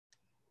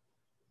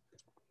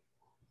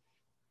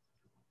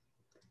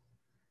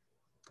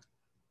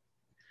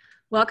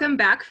Welcome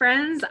back,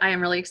 friends. I am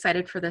really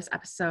excited for this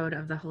episode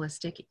of the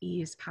Holistic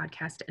Ease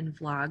podcast and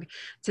vlog.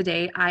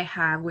 Today, I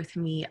have with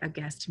me a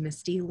guest,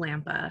 Misty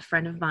Lampaa, a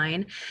friend of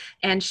mine,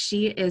 and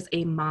she is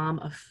a mom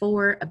of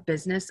 4, a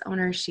business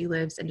owner. She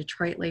lives in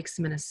Detroit Lakes,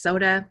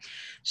 Minnesota.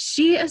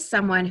 She is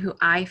someone who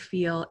I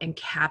feel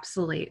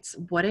encapsulates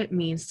what it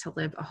means to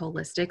live a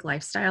holistic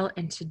lifestyle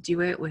and to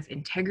do it with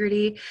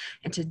integrity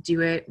and to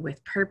do it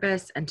with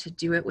purpose and to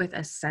do it with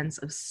a sense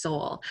of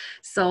soul.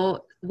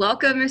 So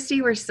welcome,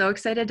 Misty. We're so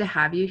excited to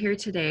have you here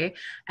today.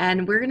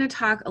 And we're going to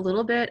talk a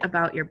little bit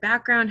about your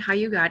background, how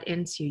you got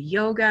into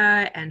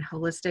yoga and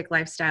holistic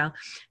lifestyle.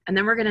 And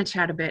then we're going to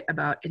chat a bit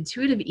about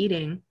intuitive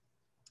eating,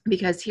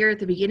 because here at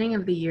the beginning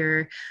of the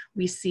year,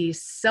 we see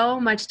so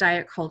much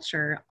diet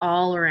culture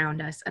all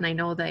around us. And I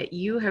know that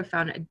you have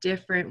found a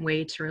different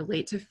way to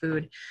relate to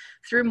food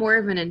through more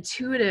of an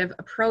intuitive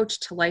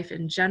approach to life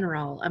in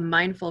general, a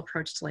mindful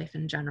approach to life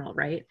in general,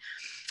 right?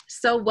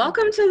 So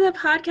welcome to the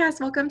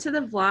podcast. Welcome to the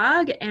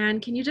vlog.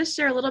 And can you just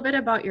share a little bit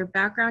about your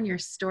background, your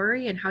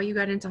story, and how you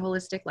got into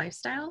holistic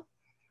lifestyle?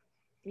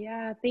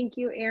 Yeah, thank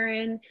you,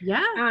 Erin.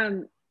 Yeah.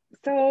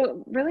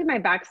 So really my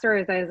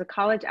backstory is I was a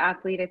college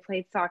athlete. I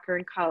played soccer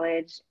in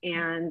college,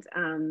 and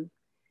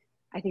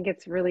I think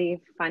it's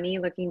really funny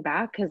looking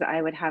back because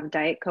I would have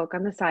Diet Coke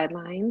on the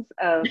sidelines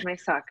of my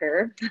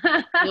soccer.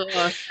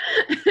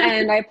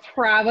 And I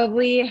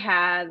probably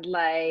had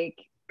like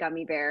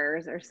gummy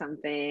bears or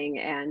something,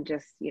 and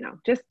just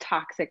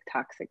toxic.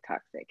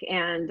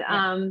 And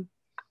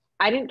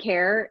I didn't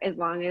care as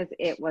long as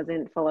it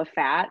wasn't full of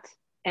fat,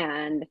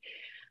 and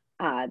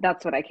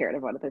that's what I cared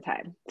about at the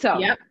time.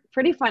 So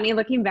Pretty funny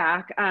looking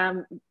back.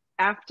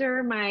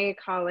 After my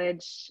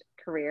college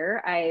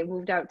career, I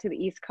moved out to the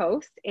East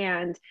Coast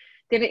and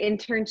did an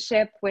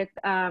internship with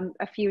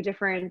a few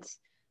different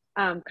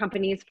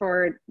companies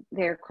for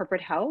their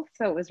corporate health.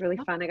 So it was really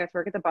fun. I got to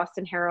work at the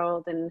Boston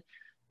Herald and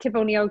Tip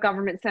O'Neill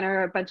Government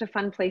Center, a bunch of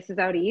fun places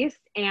out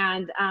east.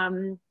 And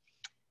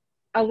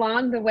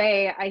along the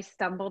way, I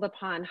stumbled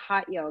upon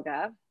hot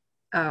yoga.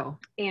 Oh,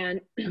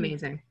 and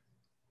amazing.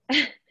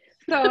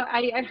 So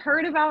I had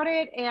heard about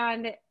it,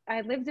 and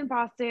I lived in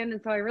Boston,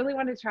 and so I really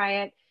wanted to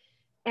try it.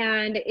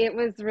 And it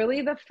was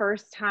really the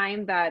first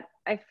time that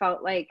I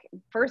felt like,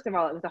 first of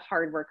all, it was a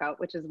hard workout,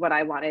 which is what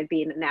I wanted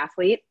being an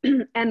athlete.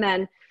 And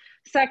then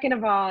second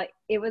of all,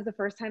 it was the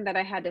first time that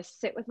I had to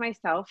sit with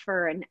myself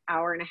for an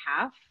hour and a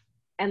half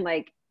and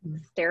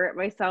stare at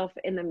myself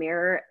in the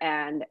mirror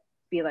and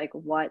be like,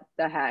 what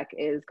the heck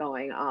is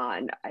going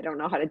on? I don't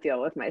know how to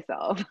deal with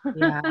myself.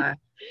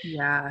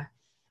 Yeah.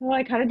 Well,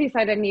 I kind of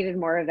decided I needed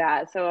more of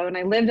that. So when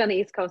I lived on the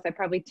East Coast, I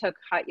probably took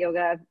hot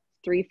yoga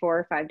 3,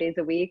 4, 5 days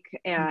a week,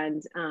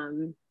 and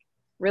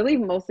really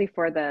mostly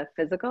for the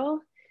physical.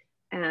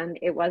 And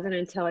it wasn't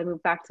until I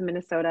moved back to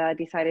Minnesota, I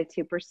decided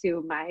to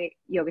pursue my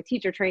yoga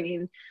teacher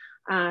training.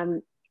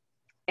 And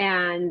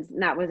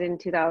that was in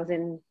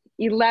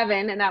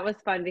 2011. And that was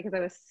fun because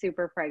I was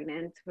super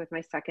pregnant with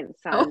my second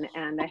son.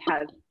 And I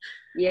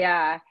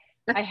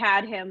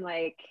had him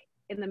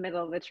in the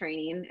middle of the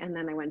training, and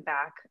then I went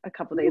back a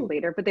couple days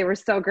later, but they were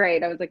so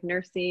great. I was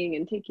nursing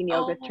and taking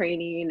yoga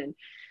training, and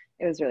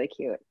it was really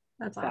cute.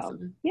 That's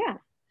awesome. Yeah.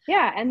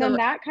 And then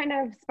that kind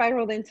of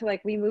spiraled into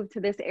we moved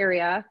to this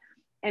area,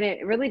 and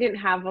it really didn't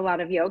have a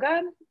lot of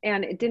yoga,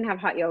 and it didn't have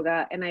hot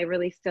yoga. And I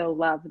really still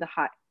love the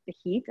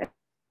heat.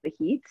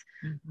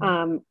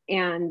 Mm-hmm.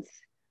 And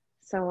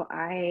so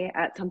I,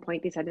 at some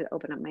point, decided to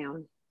open up my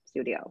own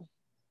studio.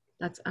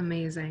 That's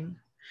amazing.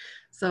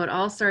 So it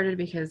all started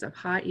because of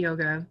hot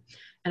yoga.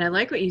 And I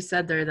like what you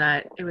said there,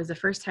 that it was the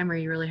first time where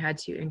you really had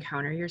to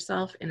encounter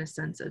yourself in a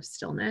sense of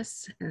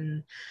stillness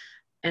and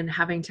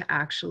having to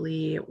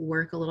actually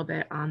work a little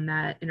bit on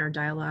that inner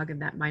dialogue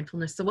and that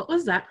mindfulness. So what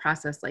was that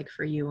process like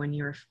for you when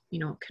you were,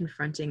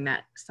 confronting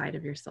that side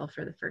of yourself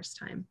for the first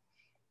time?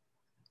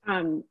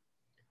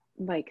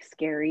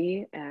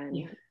 Scary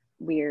and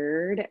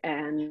weird,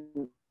 and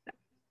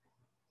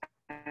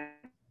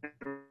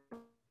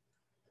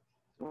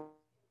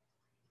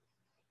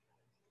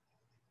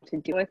to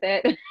deal with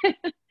it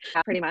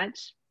pretty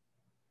much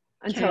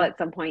until at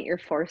some point you're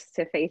forced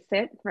to face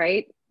it.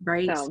 Right.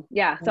 So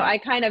I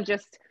kind of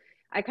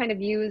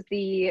use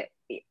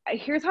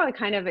here's how I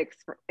kind of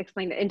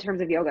explain it in terms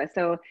of yoga.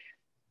 So,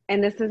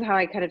 and this is how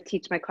I kind of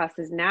teach my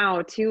classes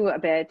now too a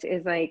bit,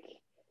 is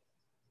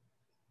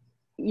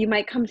you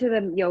might come to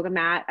the yoga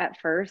mat at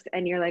first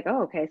and you're like,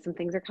 oh, okay, some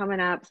things are coming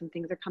up.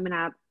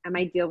 I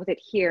might deal with it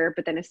here.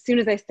 But then as soon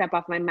as I step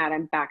off my mat,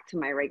 I'm back to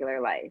my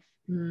regular life.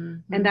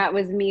 Mm-hmm. And that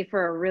was me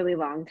for a really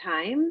long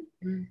time.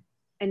 Mm-hmm.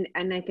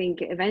 And I think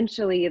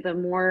eventually the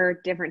more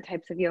different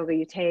types of yoga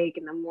you take,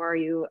 and the more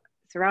you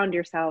surround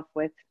yourself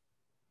with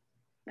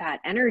that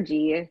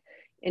energy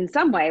in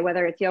some way,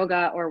 whether it's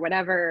yoga or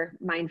whatever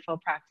mindful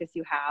practice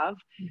you have,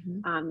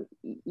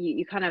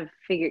 you kind of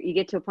you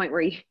get to a point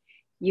where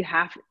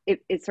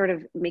it sort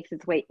of makes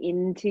its way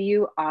into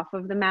you off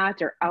of the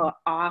mat, or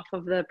off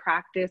of the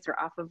practice, or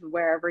off of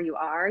wherever you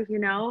are,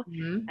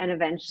 and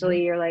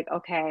eventually you're like,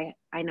 okay,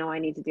 I know I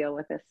need to deal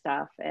with this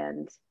stuff,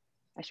 and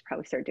I should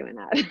probably start doing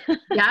that.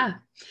 Yeah.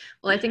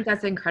 Well, I think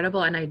that's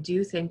incredible. And I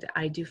do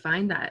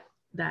find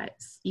that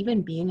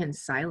even being in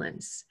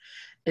silence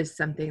is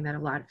something that a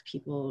lot of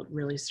people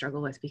really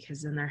struggle with,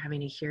 because then they're having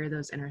to hear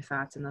those inner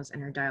thoughts and those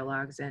inner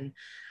dialogues. And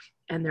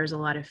there's a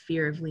lot of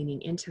fear of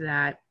leaning into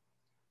that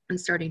and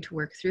starting to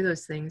work through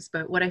those things.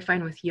 But what I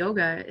find with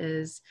yoga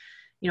is,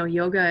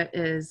 yoga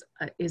is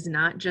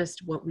not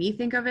just what we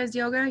think of as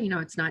yoga.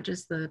 It's not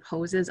just the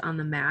poses on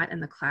the mat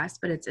and the class,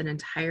 but it's an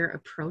entire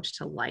approach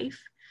to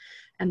life.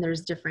 And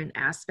there's different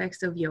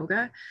aspects of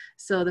yoga.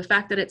 So the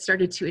fact that it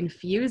started to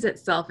infuse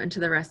itself into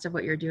the rest of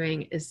what you're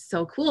doing is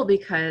so cool,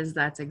 because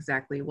that's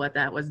exactly what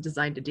that was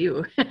designed to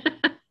do.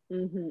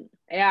 Mm-hmm.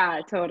 Yeah,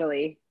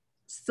 totally.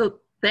 So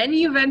then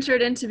you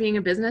ventured into being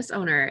a business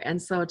owner.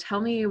 And so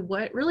tell me,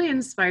 what really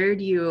inspired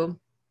you?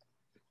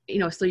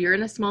 So you're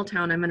in a small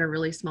town. I'm in a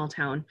really small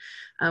town.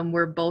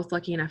 We're both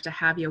lucky enough to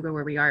have yoga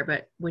where we are,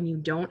 but when you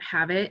don't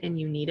have it and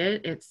you need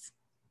it, it's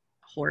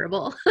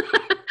horrible.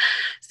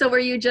 So were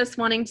you just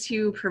wanting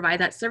to provide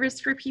that service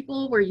for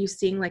people? Were you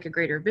seeing like a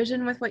greater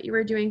vision with what you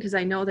were doing? Because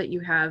I know that you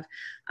have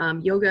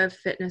yoga,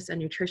 fitness, and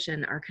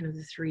nutrition are kind of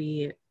the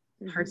three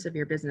parts of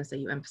your business that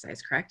you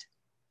emphasize, correct?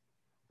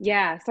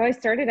 Yeah. So I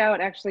started out,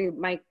 actually,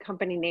 my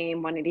company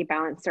name, 180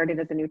 Balance, started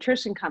as a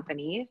nutrition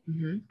company.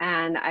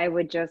 And I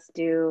would just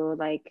do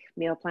like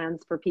meal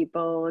plans for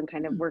people and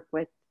kind of work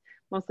with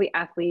mostly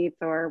athletes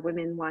or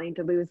women wanting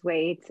to lose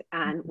weight.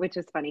 And which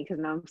is funny because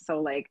now I'm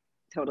so like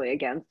totally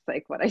against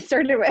like what I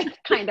started with,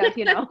 kind of,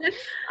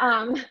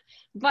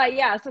 but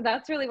yeah, so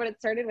that's really what it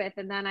started with.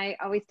 And then I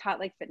always taught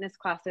like fitness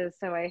classes.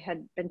 So I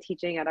had been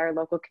teaching at our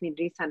local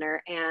community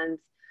center, and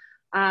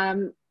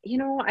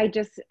I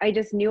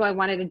just knew I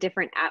wanted a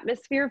different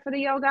atmosphere for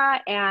the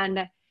yoga,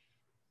 and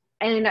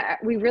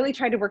we really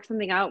tried to work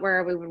something out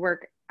where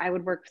I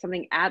would work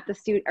something at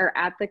the or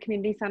at the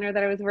community center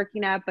that I was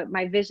working at, but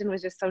my vision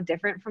was just so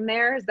different from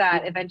theirs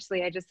that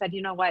eventually I just said,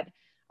 you know what,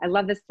 I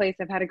love this place.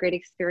 I've had a great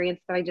experience,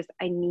 but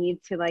I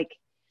need to like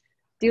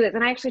do it.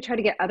 And I actually tried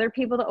to get other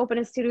people to open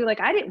a studio. Like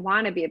I didn't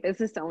want to be a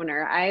business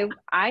owner.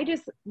 I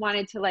just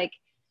wanted to like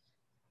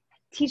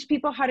teach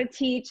people how to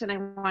teach. And I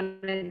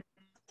wanted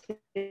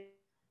to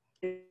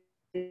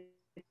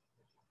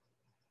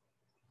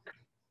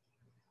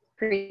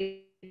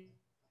create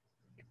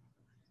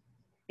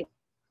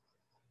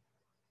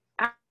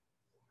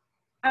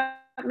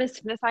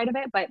Misty side of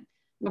it, but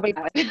nobody.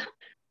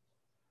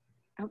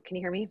 Oh, can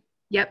you hear me?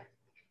 Yep.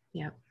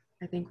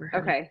 I think we're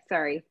having... Okay.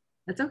 Sorry.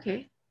 That's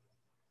okay.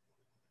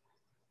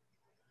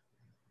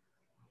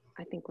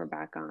 I think we're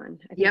back on.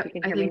 I think yep, you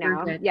can hear me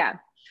now. Yeah.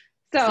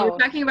 So you're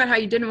talking about how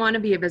you didn't want to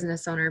be a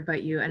business owner,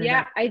 but you ended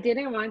up... I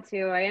didn't want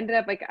to. I ended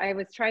up like, I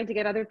was trying to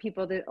get other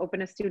people to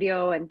open a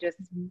studio and just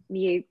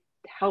me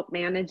help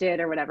manage it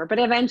or whatever. But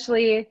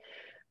eventually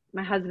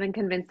my husband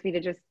convinced me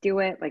to just do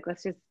it. Like,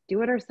 let's just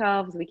do it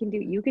ourselves.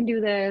 You can do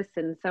this.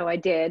 And so I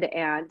did.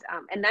 And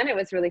then it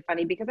was really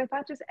funny because I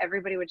thought just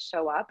everybody would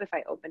show up if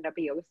I opened up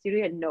a yoga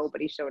studio, and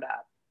nobody showed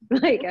up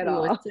like at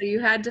all. So you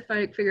had to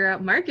figure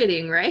out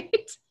marketing, right?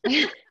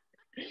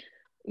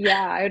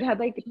 Yeah, I would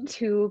have like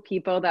 2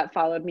 people that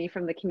followed me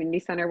from the community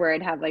center where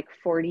I'd have like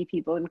 40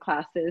 people in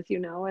classes,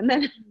 and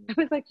then I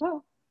was like,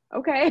 well,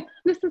 okay,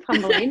 this is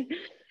humbling.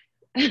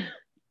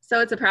 So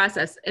it's a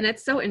process, and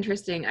it's so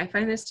interesting. I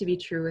find this to be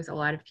true with a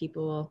lot of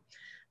people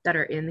that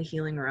are in the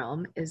healing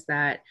realm, is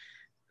that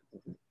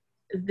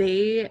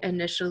they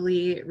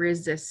initially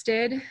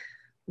resisted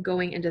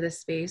going into the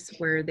space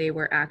where they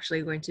were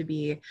actually going to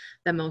be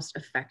the most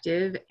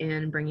effective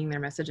in bringing their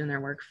message and their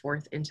work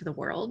forth into the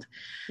world.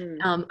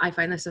 I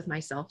find this with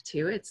myself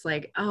too. It's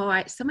like,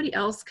 somebody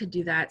else could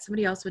do that.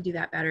 Somebody else would do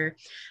that better.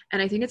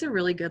 And I think it's a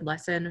really good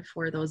lesson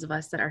for those of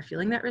us that are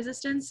feeling that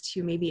resistance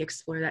to maybe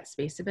explore that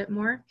space a bit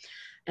more.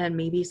 And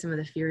maybe some of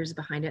the fears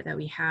behind it that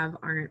we have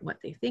aren't what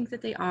they think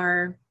that they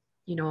are.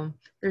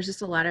 There's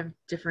just a lot of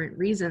different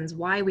reasons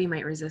why we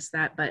might resist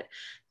that, but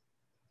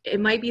it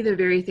might be the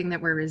very thing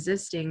that we're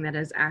resisting that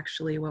is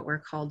actually what we're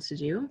called to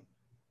do.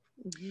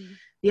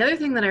 The other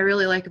thing that I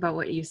really like about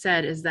what you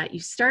said is that you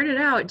started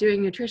out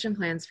doing nutrition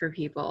plans for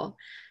people,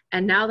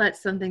 and now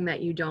that's something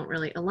that you don't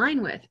really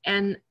align with.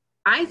 And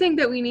I think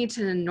that we need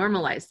to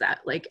normalize that.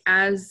 Like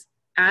as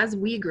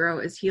we grow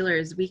as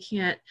healers, we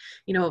can't,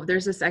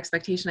 there's this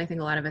expectation I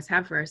think a lot of us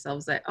have for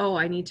ourselves that,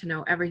 I need to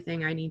know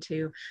everything. I need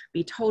to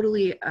be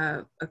totally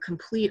a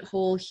complete,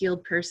 whole,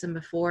 healed person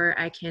before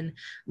I can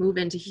move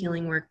into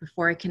healing work,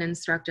 before I can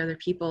instruct other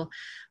people.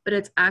 But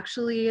it's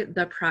actually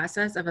the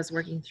process of us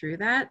working through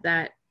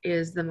that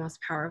is the most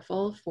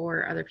powerful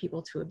for other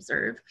people to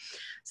observe.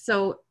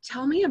 So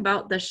tell me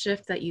about the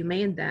shift that you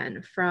made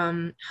then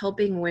from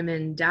helping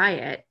women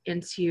diet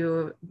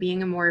into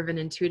being a more of an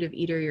intuitive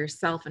eater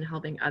yourself and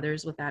helping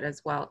others with that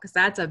as well, because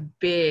that's a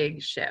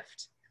big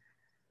shift.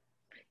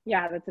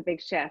 Yeah, that's a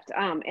big shift.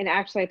 And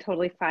actually I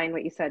totally find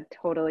what you said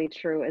totally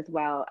true as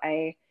well.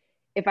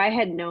 If I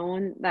had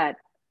known that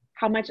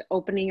how much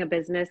opening a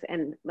business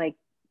and like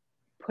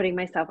putting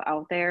myself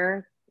out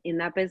there in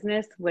that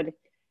business would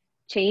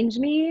change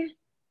me,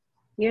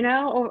 You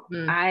know,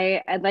 Mm.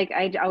 I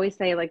always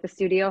say, like, the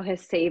studio has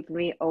saved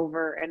me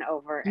over and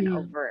over and Mm.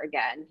 over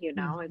again. You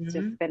know, it's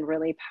just Mhm. been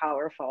really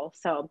powerful.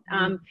 So,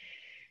 Mm.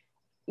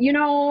 you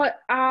know,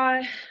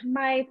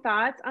 my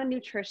thoughts on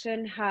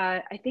nutrition,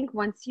 I think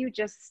once you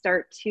just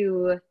start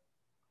to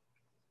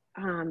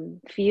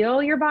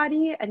feel your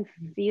body and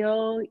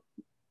feel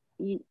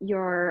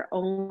your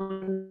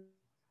own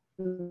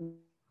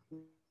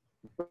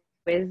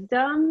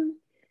wisdom,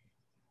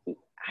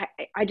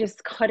 I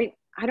just couldn't.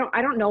 I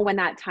don't know when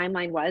that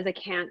timeline was. I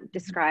can't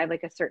describe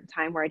like a certain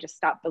time where I just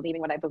stopped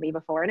believing what I believed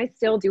before. And I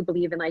still do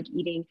believe in like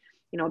eating,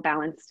 you know,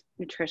 balanced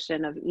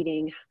nutrition, of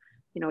eating,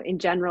 you know, in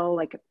general,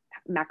 like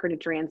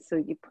macronutrients. So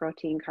you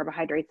protein,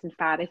 carbohydrates, and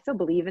fat. I still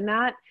believe in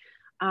that.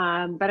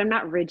 But I'm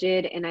not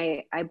rigid. And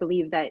I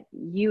believe that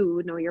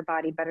you know your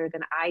body better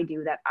than I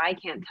do, that I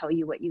can't tell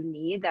you what you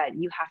need, that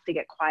you have to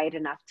get quiet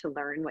enough to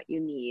learn what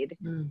you need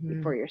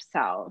for Mhm.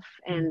 yourself.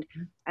 And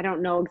Mhm. I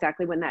don't know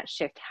exactly when that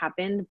shift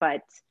happened,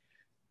 but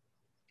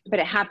it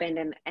happened,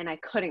 and I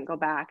couldn't go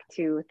back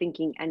to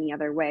thinking any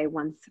other way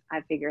once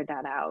I figured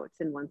that out.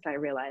 And once I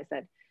realized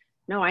that,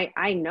 no,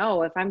 I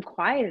know if I'm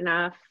quiet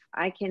enough,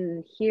 I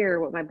can hear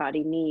what my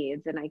body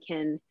needs, and I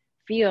can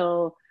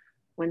feel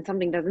when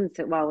something doesn't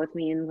sit well with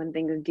me and when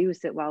things do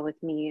sit well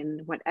with me,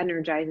 and what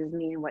energizes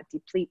me and what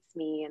depletes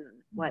me and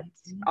what,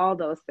 Mhm. all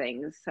those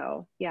things.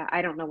 So yeah,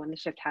 I don't know when the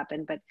shift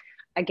happened, but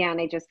again,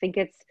 I just think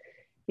it's,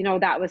 you know,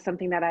 that was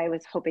something that I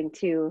was hoping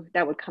to,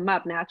 that would come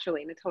up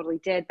naturally, and it totally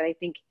did. But I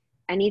think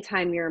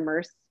anytime you're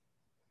immersed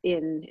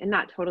in, and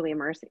not totally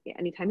immersed,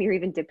 anytime you're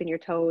even dipping your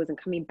toes and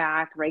coming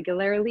back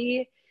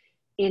regularly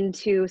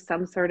into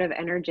some sort of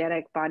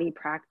energetic body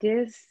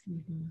practice,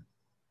 Mhm.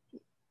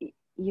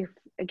 you're,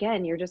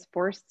 again, you're just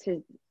forced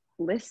to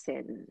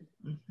listen.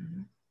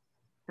 Mhm.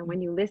 And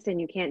when you listen,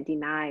 you can't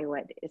deny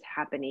what is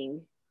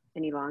happening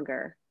any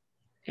longer.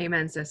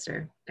 Amen,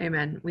 sister.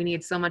 Amen. We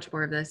need so much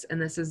more of this.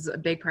 And this is a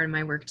big part of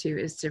my work too,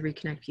 is to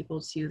reconnect people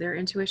to their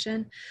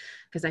intuition,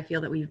 because I feel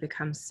that we've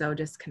become so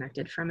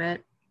disconnected from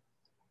it,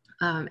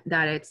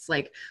 that it's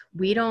like,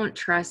 we don't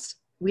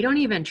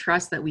even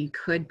trust that we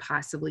could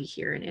possibly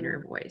hear an inner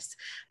voice.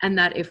 And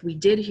that if we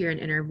did hear an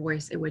inner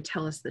voice, it would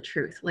tell us the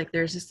truth. Like,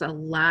 there's just a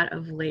lot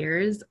of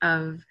layers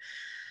of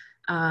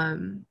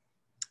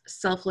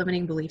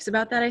self-limiting beliefs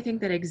about that, I think,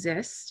 that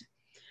exist.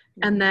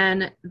 And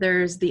then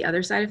there's the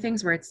other side of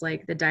things where it's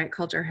like the diet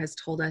culture has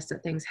told us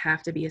that things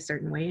have to be a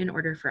certain way in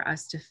order for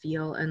us to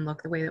feel and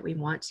look the way that we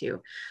want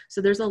to.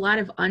 So there's a lot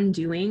of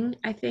undoing,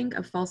 I think,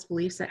 of false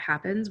beliefs that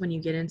happens when you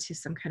get into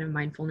some kind of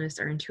mindfulness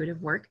or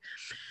intuitive work.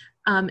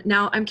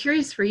 Now, I'm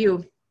curious for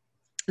you,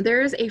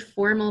 there is a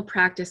formal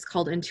practice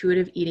called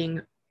intuitive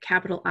eating,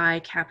 capital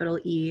I, capital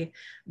E.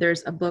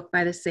 There's a book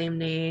by the same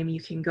name. You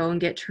can go and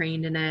get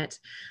trained in it.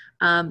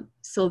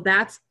 So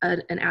that's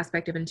an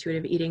aspect of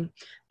intuitive eating.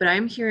 But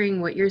I'm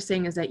hearing what you're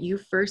saying is that you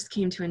first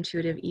came to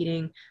intuitive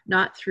eating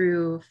not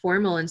through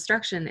formal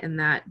instruction in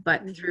that,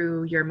 but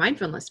through your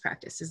mindfulness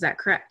practice. Is that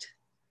correct?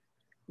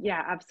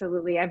 Yeah,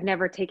 absolutely. I've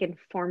never taken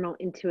formal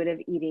intuitive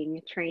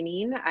eating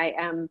training. I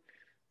am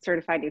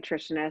certified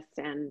nutritionist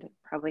and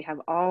probably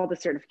have all the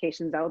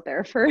certifications out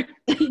there for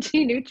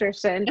teaching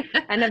nutrition,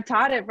 and have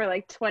taught it for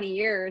like 20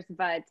 years.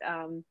 But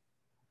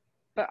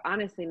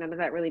honestly, none of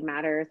that really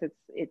matters.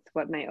 It's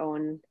what my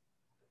own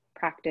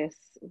practice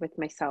with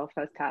myself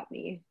has taught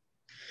me.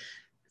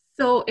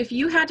 So if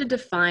you had to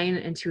define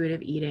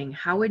intuitive eating,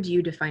 how would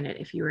you define it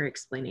if you were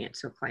explaining it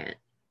to a client?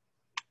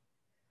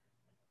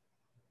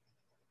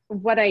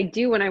 What I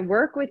do when I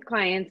work with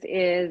clients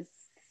is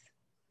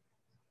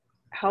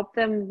help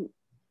them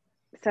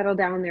settle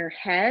down their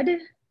head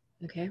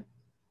Okay.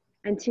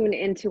 and tune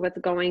into what's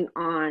going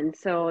on.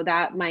 So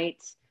that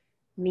might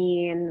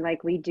mean,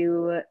 like, we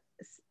do,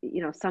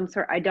 you know, some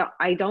sort, I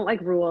don't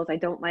like rules. I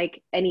don't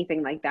like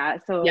anything like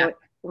that. Yeah. So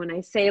when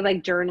I say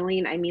like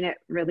journaling, I mean it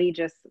really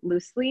just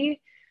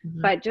loosely,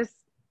 Mm-hmm. but just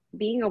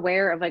being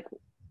aware of like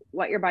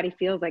what your body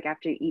feels like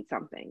after you eat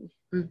something,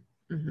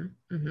 Mm-hmm.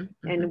 Mm-hmm.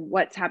 Mm-hmm. and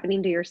what's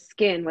happening to your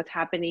skin, what's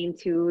happening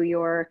to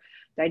your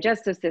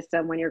digestive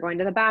system when you're going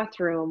to the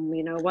bathroom.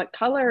 You know, what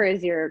color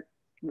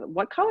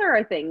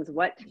are things?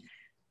 What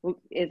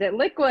is it,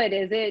 liquid?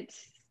 Is it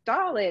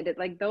solid?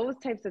 Like, those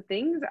types of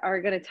things are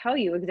going to tell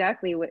you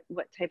exactly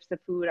what types of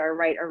food are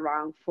right or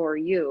wrong for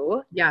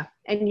you. Yeah.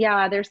 And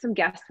yeah, there's some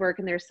guesswork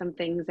and there's some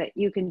things that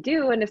you can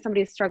do. And if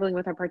somebody's struggling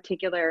with a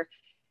particular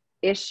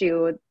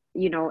issue,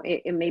 you know,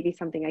 it may be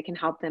something I can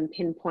help them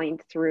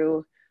pinpoint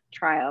through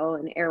trial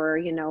and error,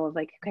 you know, of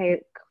like,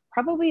 okay,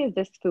 probably is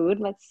this food.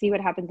 Let's see what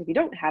happens if you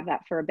don't have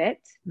that for a bit,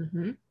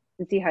 Mm-hmm.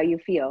 and see how you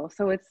feel.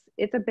 So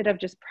it's a bit of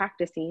just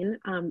practicing.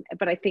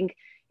 But I think,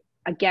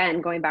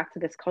 again, going back to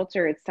this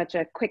culture, it's such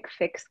a quick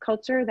fix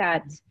culture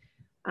that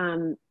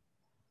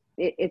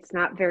it's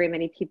not very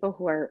many people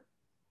who are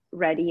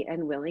ready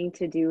and willing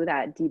to do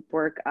that deep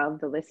work of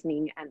the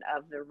listening and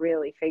of the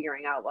really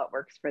figuring out what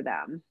works for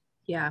them.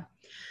 Yeah.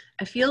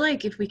 I feel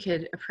like if we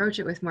could approach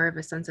it with more of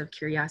a sense of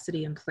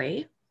curiosity and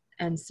play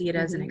and see it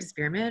as an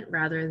experiment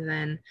rather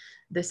than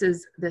this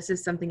is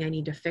something I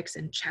need to fix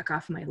and check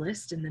off my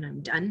list and then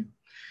I'm done.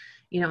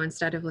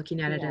 instead of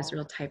looking at it as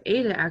real type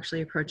A, to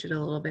actually approach it a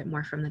little bit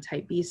more from the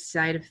type B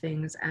side of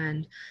things.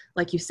 And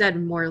like you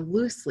said, more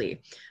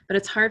loosely, but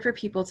it's hard for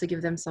people to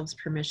give themselves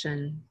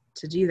permission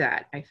to do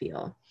that, I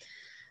feel.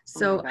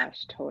 So, oh my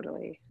gosh,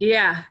 totally.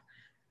 yeah.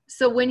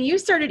 So when you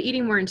started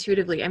eating more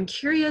intuitively, I'm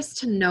curious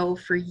to know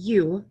for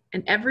you,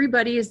 and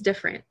everybody is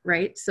different,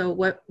 right? So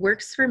what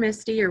works for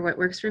Misty or what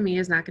works for me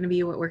is not going to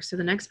be what works for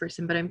the next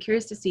person, but I'm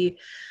curious to see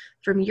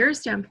from your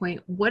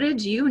standpoint, what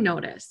did you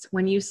notice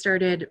when you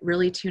started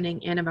really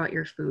tuning in about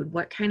your food?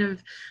 What kind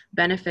of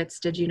benefits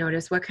did you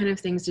notice? What kind of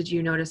things did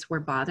you notice were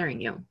bothering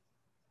you?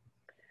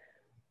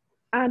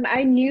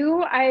 I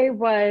knew I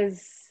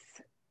was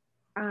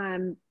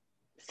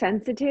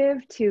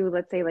sensitive to,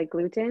 let's say, like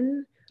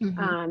gluten.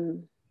 Mm-hmm.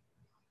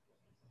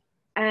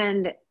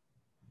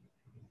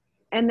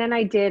 And then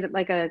I did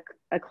like a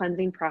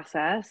cleansing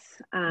process.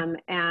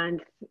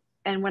 And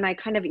when I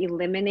kind of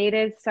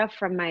eliminated stuff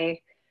from my,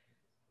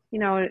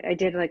 I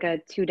did like a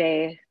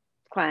 2-day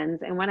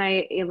cleanse. And when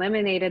I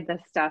eliminated the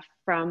stuff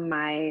from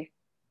my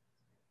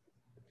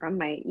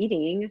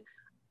eating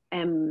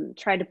and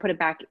tried to put it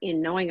back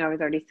in, knowing I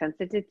was already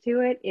sensitive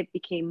to it, it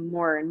became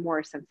more and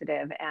more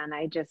sensitive. And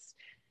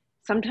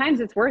sometimes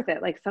it's worth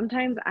it. Like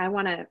sometimes I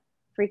want a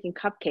freaking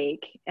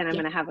cupcake and I'm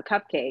going to have a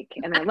cupcake,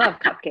 and I love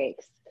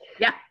cupcakes.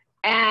 Yeah.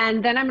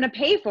 And then I'm going to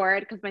pay for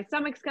it because my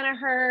stomach's going to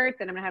hurt.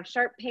 Then I'm going to have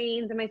sharp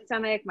pains in my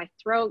stomach. My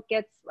throat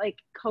gets like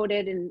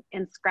coated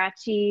and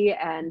scratchy,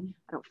 and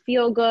I don't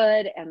feel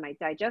good. And my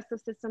digestive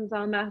system's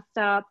all messed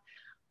up.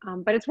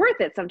 But it's worth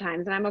it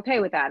sometimes. And I'm okay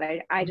with that.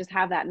 I just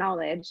have that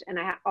knowledge. And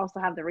I also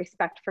have the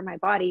respect for my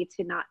body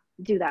to not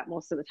do that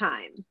most of the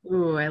time.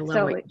 Ooh, I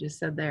love what you just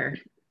said there.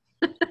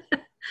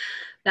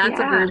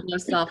 That's a version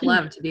of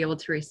self-love, to be able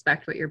to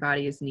respect what your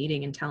body is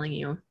needing and telling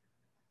you.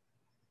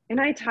 And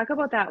I talk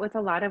about that with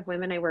a lot of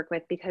women I work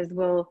with, because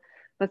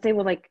let's say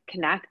we'll like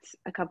connect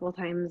a couple of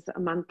times a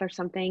month or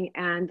something.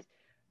 And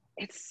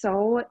it's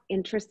so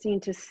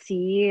interesting to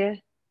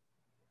see,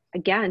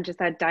 again, just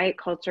that diet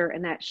culture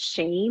and that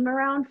shame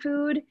around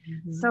food.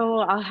 Mm-hmm. So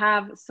I'll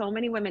have so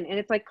many women, and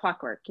it's like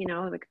clockwork,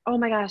 like, oh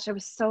my gosh, I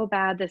was so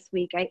bad this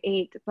week. I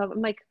ate. But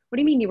I'm like, what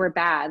do you mean you were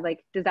bad?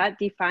 Like, does that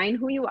define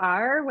who you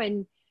are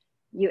when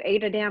you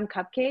ate a damn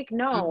cupcake?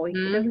 No,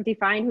 Mm-hmm. It doesn't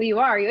define who you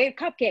are. You ate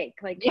a cupcake.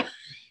 Like, yeah,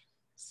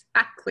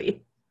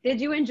 exactly.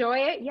 Did you enjoy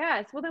it?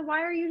 Yes. Well, then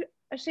why are you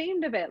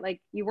ashamed of it?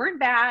 Like, you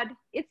weren't bad.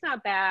 It's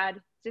not bad.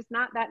 It's just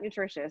not that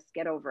nutritious.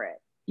 Get over it.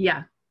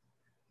 Yeah.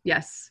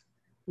 Yes.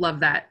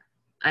 Love that.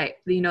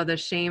 The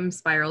shame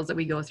spirals that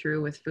we go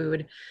through with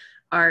food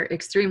are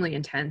extremely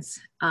intense.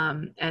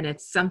 And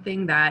it's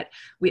something that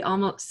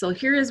so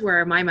here is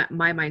where my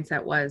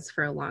mindset was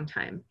for a long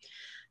time.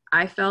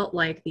 I felt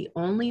like the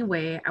only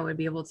way I would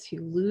be able to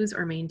lose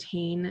or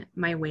maintain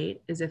my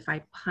weight is if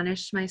I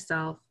punished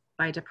myself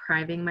by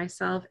depriving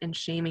myself and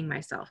shaming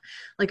myself.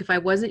 Like if I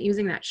wasn't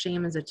using that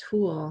shame as a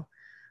tool,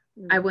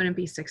 I wouldn't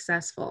be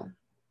successful.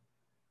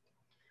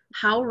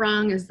 How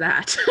wrong is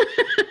that?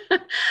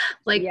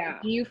 Do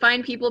you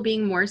find people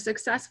being more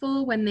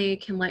successful when they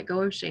can let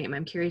go of shame?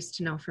 I'm curious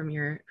to know from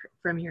your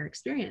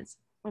experience.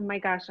 Oh my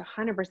gosh,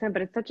 100%.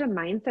 But it's such a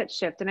mindset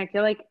shift. And I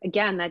feel like,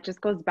 again, that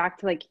just goes back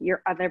to like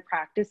your other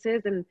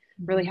practices and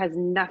really has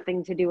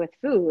nothing to do with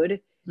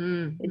food.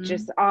 Mm-hmm. It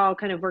just all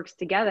kind of works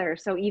together.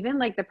 So even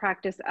like the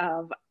practice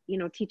of,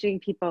 teaching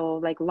people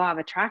like law of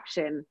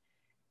attraction,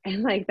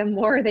 and like the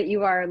more that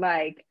you are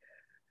like,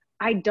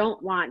 I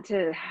don't want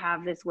to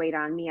have this weight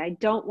on me. I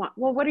don't want,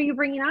 well, what are you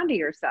bringing onto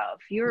yourself?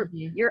 You're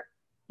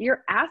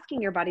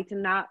asking your body to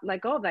not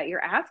let go of that.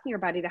 You're asking your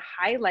body to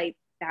highlight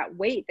that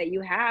weight that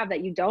you have,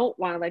 that you don't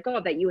want to let go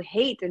of, that you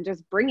hate, and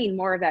just bringing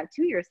more of that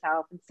to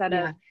yourself instead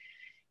of,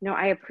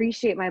 I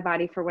appreciate my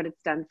body for what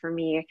it's done for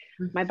me.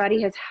 Mm-hmm. My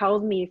body has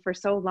held me for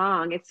so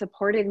long. It's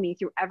supported me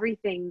through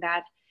everything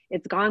that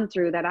it's gone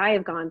through, that I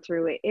have gone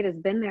through. It has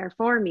been there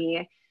for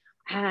me.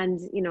 And,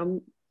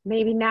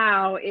 maybe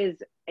now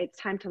it's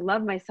time to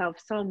love myself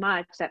so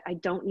much that I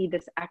don't need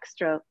this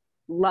extra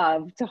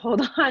love to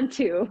hold on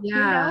to.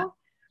 Yeah.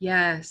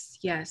 Yes.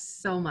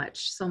 So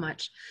much.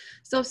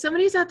 So if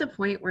somebody's at the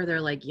point where they're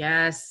like,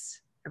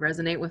 yes, I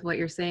resonate with what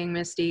you're saying,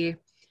 Misty.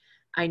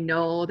 I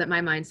know that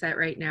my mindset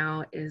right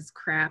now is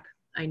crap.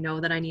 I know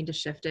that I need to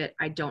shift it.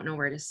 I don't know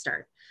where to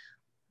start.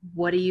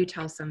 What do you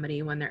tell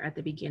somebody when they're at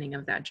the beginning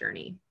of that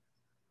journey?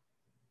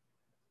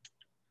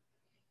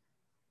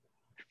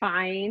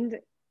 Find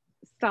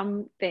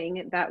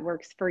something that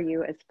works for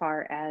you as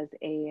far as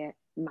a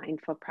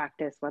mindful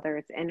practice, whether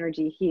it's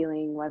energy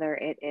healing, whether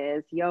it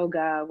is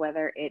yoga,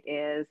 whether it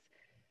is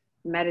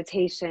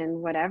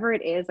meditation, whatever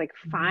it is, like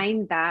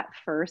find that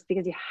first,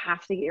 because you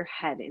have to get your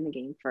head in the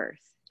game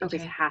first. It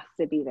just has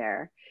to be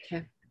there.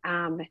 Okay.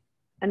 And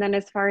then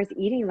as far as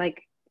eating,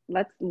 like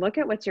let's look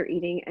at what you're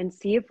eating and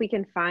see if we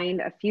can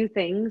find a few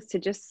things to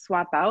just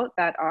swap out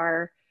that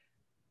are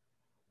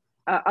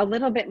a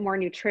little bit more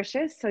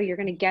nutritious. So you're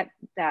going to get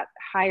that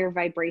higher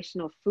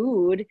vibrational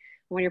food.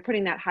 When you're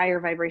putting that higher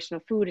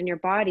vibrational food in your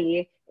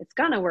body, it's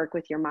going to work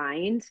with your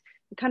mind.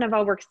 It kind of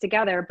all works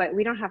together, but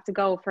we don't have to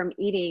go from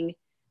eating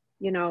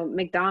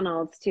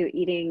McDonald's to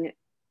eating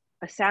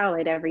a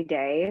salad every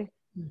day.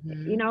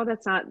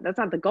 That's not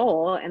the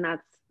goal, and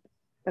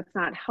that's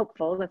not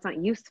helpful. That's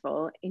not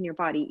useful in your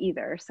body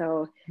either.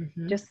 So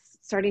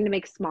just starting to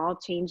make small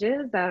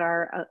changes that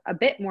are a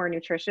bit more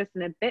nutritious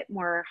and a bit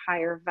more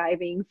higher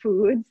vibing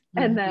foods.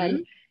 And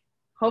then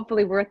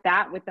hopefully with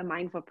the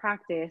mindful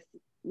practice,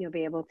 you'll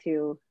be able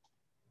to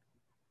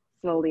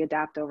slowly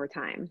adapt over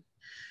time.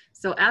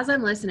 So as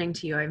I'm listening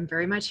to you, I'm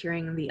very much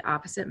hearing the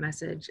opposite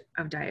message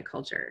of diet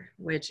culture,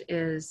 which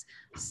is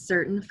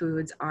certain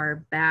foods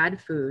are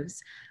bad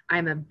foods.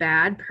 I'm a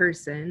bad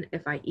person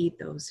if I eat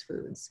those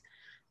foods.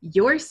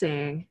 You're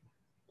saying,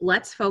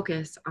 let's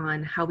focus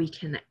on how we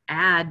can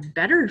add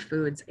better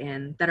foods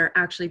in that are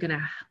actually going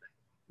to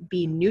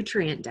be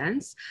nutrient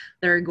dense,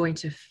 that are going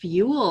to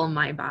fuel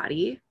my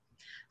body.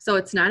 So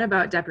it's not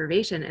about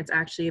deprivation. It's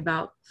actually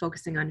about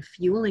focusing on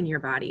fueling your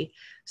body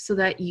so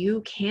that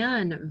you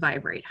can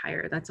vibrate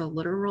higher. That's a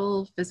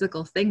literal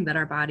physical thing that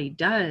our body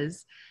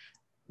does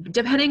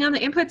depending on the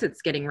inputs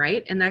it's getting,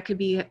 right? And that could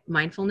be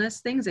mindfulness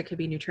things. It could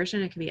be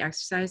nutrition. It could be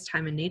exercise,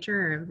 time in nature,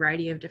 or a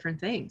variety of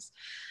different things.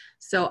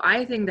 So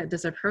I think that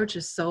this approach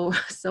is so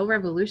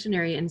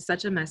revolutionary and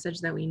such a message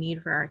that we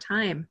need for our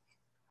time.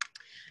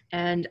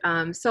 And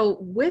so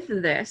with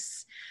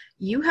this,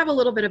 you have a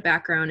little bit of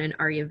background in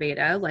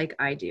Ayurveda, like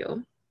I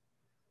do.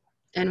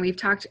 And we've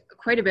talked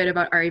quite a bit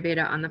about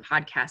Ayurveda on the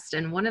podcast.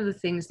 And one of the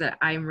things that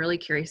I'm really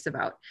curious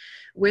about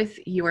with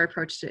your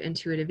approach to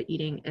intuitive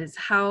eating is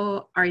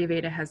how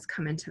Ayurveda has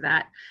come into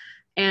that.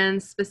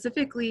 And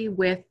specifically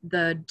with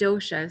the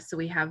doshas, so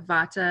we have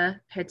Vata,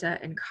 Pitta,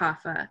 and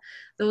Kapha.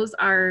 Those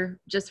are,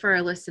 just for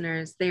our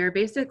listeners, they are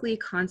basically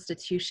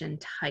constitution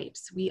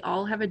types. We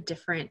all have a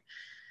different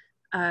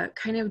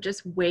kind of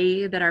just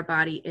way that our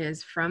body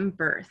is from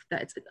birth.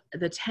 That's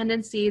the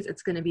tendencies,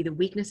 it's going to be the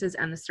weaknesses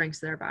and the strengths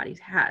that our body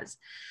has.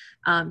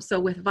 So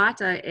with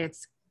Vata,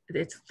 it's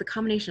the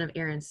combination of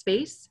air and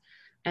space.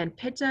 And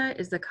Pitta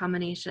is the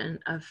combination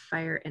of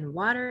fire and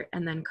water.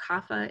 And then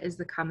Kapha is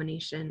the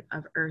combination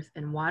of earth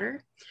and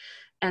water.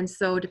 And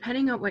so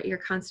depending on what your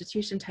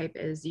constitution type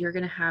is, you're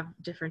going to have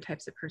different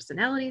types of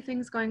personality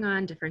things going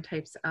on, different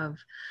types of,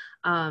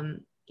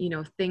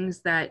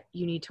 things that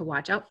you need to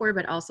watch out for,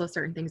 but also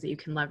certain things that you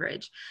can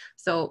leverage.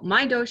 So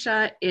my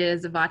dosha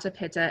is Vata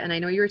Pitta. And I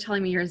know you were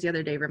telling me yours the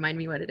other day. Remind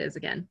me what it is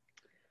again.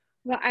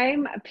 Well,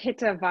 I'm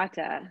Pitta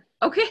Vata.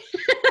 Okay.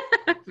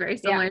 Very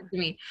similar to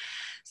me.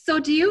 So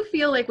do you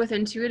feel like with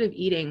intuitive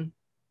eating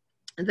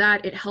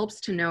that it helps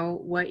to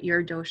know what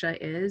your dosha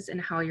is and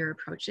how you're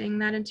approaching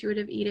that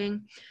intuitive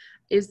eating?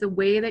 Is the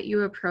way that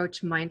you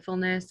approach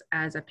mindfulness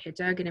as a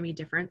Pitta going to be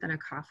different than a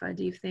Kapha,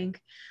 do you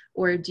think?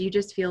 Or do you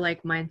just feel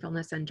like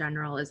mindfulness in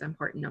general is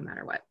important no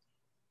matter what?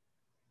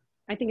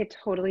 I think it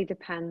totally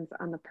depends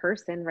on the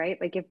person, right?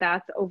 Like if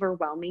that's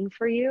overwhelming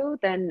for you,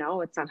 then no,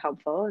 it's not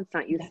helpful. It's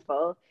not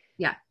useful.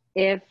 Yeah.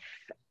 If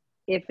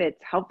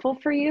it's helpful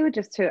for you,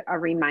 just a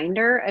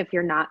reminder, if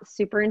you're not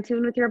super in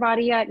tune with your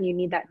body yet and you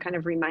need that kind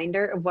of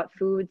reminder of what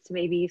foods to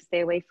maybe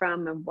stay away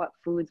from and what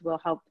foods will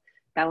help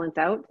balance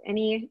out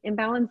any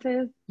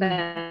imbalances,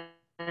 then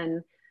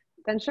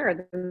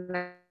sure,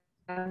 then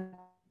that's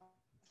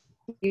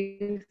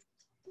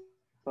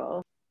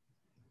useful.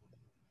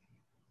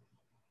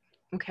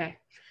 Okay,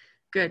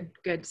 good.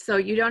 So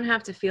you don't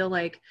have to feel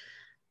like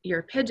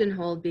you're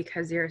pigeonholed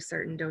because you're a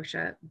certain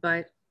dosha,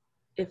 but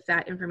if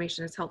that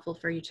information is helpful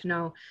for you to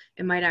know,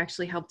 it might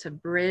actually help to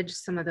bridge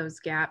some of those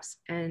gaps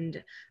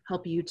and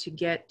help you to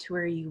get to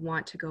where you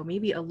want to go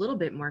maybe a little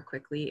bit more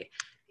quickly,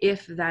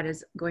 if that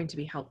is going to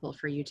be helpful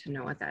for you to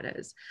know what that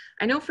is.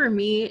 I know for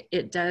me,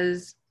 it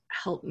does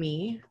help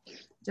me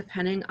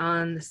depending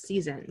on the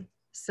season.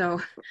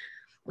 So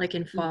like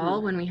in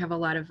fall, when we have a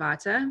lot of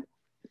Vata,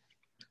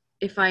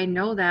 if I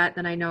know that,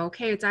 then I know,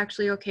 okay, it's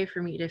actually okay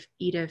for me to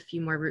eat a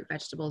few more root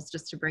vegetables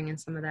just to bring in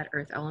some of that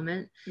earth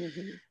element.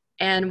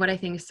 And what I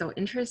think is so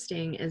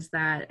interesting is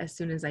that as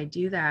soon as I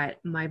do that,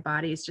 my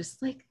body is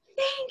just like,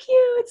 thank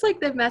you. It's like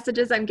the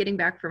messages I'm getting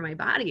back from my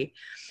body.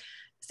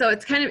 So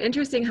it's kind of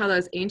interesting how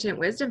those ancient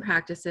wisdom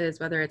practices,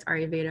 whether it's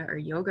Ayurveda or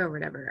yoga or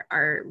whatever,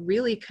 are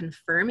really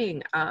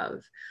confirming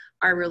of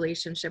our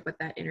relationship with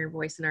that inner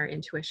voice and our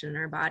intuition in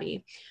our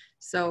body.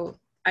 So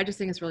I just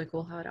think it's really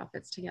cool how it all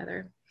fits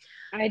together.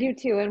 I do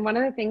too. And one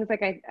of the things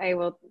like I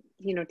will,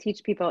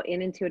 teach people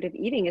in intuitive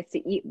eating is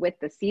to eat with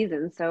the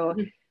season. So,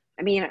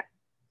 I mean,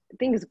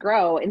 things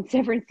grow in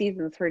different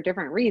seasons for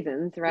different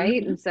reasons,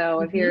 right? And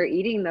so if you're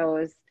eating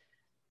those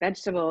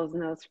vegetables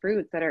and those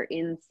fruits that are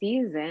in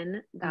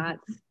season,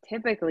 that's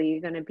typically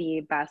going to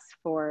be best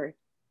for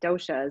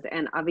doshas.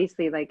 And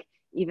obviously, like,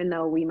 even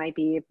though we might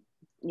be,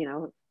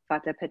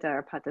 Vata Pitta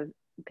or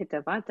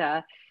Pitta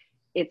Vata,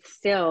 it's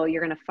still,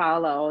 you're going to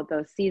follow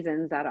those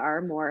seasons that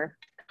are more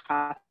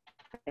or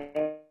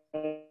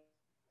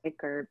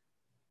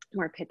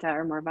more Pitta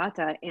or more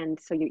Vata. And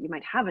so you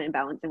might have an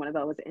imbalance in one of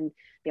those and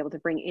be able to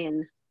bring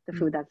in the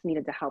food that's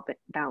needed to help it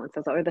balance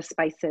those, or the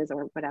spices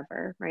or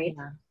whatever, right?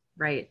 Yeah.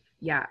 Right.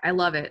 Yeah. I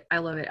love it.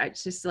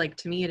 It's just like,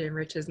 to me, it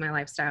enriches my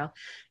lifestyle.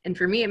 And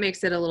for me, it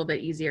makes it a little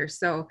bit easier.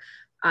 So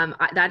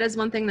That is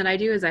one thing that I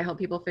do, is I help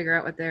people figure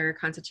out what their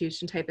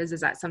constitution type is.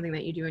 Is that something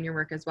that you do in your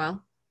work as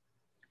well?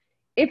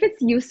 If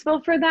it's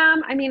useful for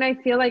them, I mean, I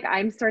feel like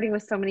I'm starting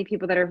with so many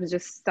people that are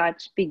just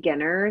such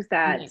beginners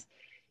that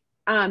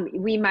Nice.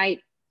 we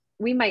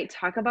might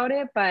talk about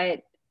it,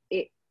 but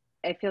it,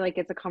 I feel like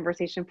it's a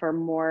conversation for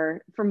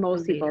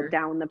most people Later.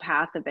 down the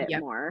path a bit Yep.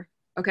 more.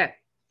 Okay.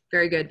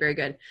 Very good. Very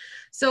good.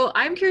 So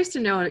I'm curious to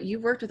know,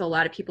 you've worked with a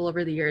lot of people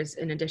over the years,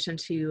 in addition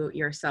to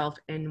yourself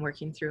and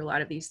working through a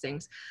lot of these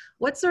things.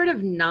 What sort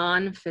of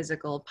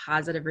non-physical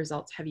positive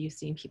results have you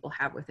seen people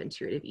have with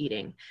intuitive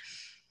eating?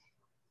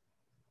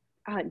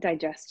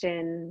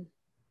 Digestion,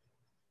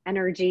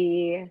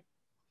 energy,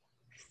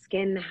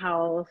 skin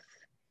health.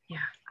 Yeah.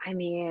 I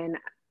mean,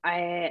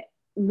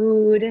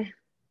 mood,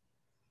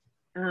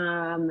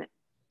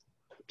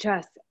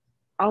 just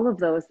all of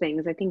those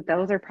things. I think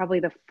those are probably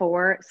the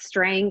four.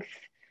 Strength,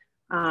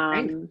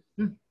 Right.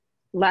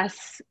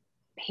 less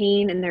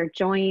pain in their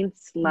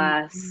joints, Mm-hmm.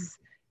 less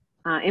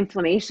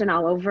inflammation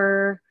all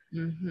over.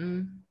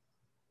 Mm-hmm.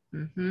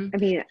 Mm-hmm. I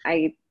mean,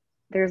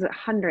 there's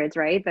hundreds,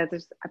 right?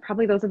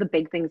 Probably those are the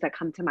big things that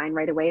come to mind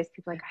right away. Is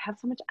people like, I have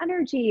so much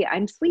energy,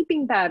 I'm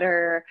sleeping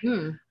better,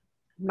 Mm.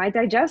 my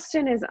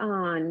digestion is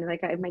on,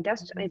 like my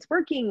digestion, it's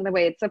working the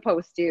way it's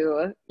supposed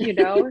to.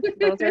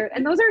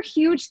 Those are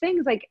huge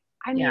things. Like,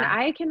 I mean, Yeah.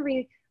 I can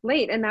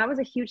relate, and that was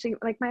a huge thing.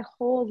 Like my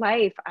whole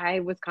life, I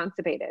was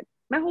constipated.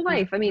 My whole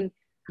life. I mean,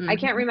 I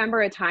can't Mm-hmm.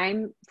 remember a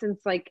time since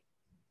like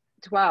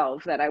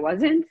 12 that I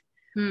wasn't.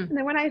 Mm. And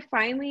then when I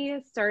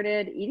finally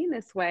started eating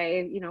this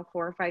way,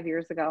 4 or 5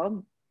 years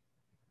ago,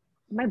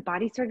 my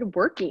body started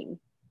working.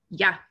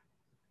 Yeah.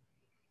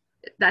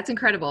 That's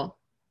incredible.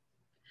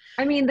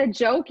 I mean, the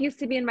joke used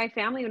to be in my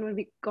family when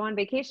we go on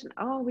vacation,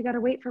 oh, we got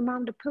to wait for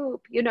mom to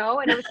poop, and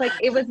it was like,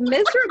 it was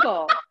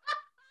miserable.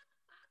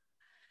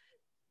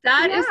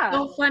 That is Yeah.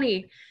 so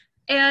funny.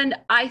 And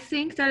I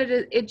think that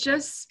it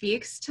just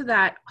speaks to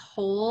that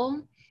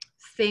whole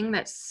thing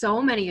that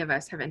so many of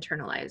us have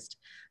internalized,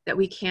 that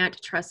we can't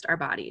trust our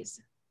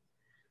bodies.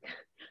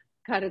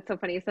 God, it's so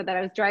funny. You said that.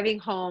 I was driving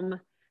home.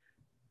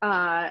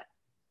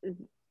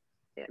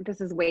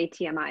 This is way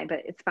TMI, but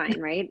it's fine,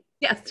 right?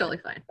 Yeah, it's totally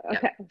fine. Okay.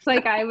 Yep. It's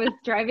like I was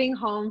driving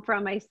home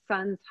from my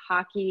son's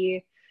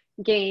hockey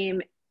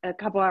game a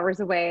couple hours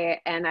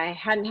away, and I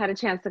hadn't had a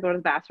chance to go to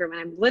the bathroom.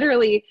 And I'm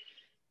literally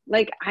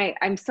like,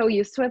 I'm so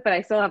used to it, but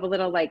I still have a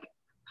little like,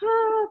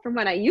 from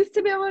when I used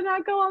to be able to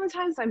not go all the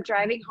time. So I'm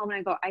driving home and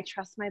I go, I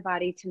trust my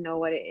body to know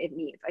what it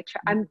needs.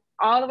 I'm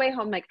all the way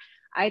home. Like,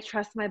 I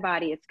trust my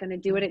body. It's going to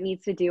do what it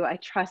needs to do. I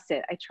trust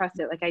it. I trust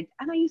it. Like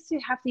I used to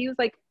have to use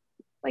like,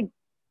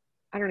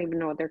 I don't even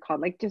know what they're called.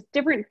 Like just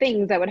different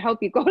things that would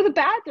help you go to the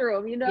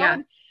bathroom, Yeah.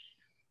 And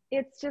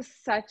it's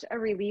just such a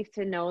relief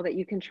to know that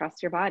you can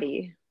trust your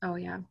body. Oh,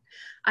 yeah.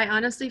 I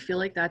honestly feel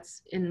like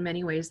that's in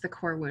many ways the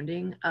core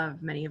wounding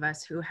of many of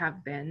us who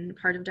have been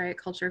part of diet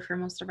culture for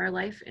most of our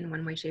life in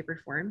one way, shape, or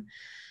form.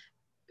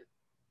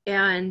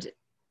 And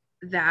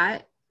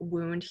that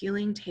wound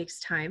healing takes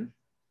time,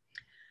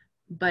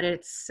 but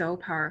it's so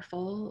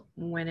powerful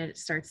when it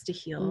starts to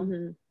heal,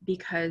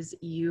 because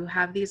you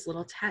have these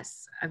little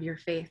tests of your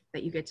faith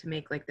that you get to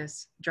make, like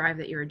this drive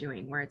that you were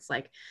doing, where it's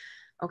like,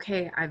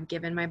 okay, I've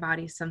given my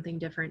body something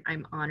different.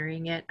 I'm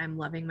honoring it. I'm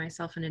loving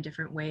myself in a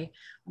different way.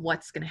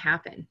 What's going to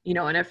happen?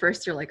 And at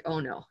first you're like, oh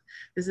no,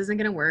 this isn't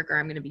going to work, or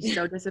I'm going to be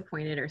so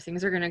disappointed, or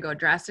things are going to go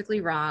drastically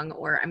wrong,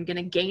 or I'm going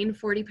to gain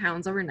 40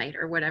 pounds overnight,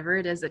 or whatever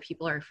it is that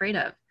people are afraid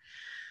of.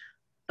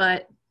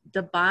 But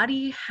the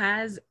body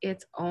has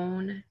its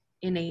own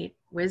innate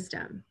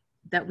wisdom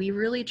that we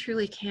really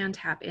truly can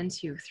tap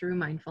into through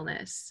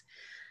mindfulness.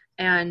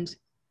 And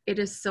it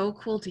is so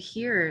cool to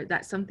hear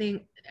that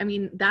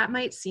that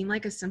might seem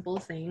like a simple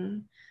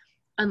thing,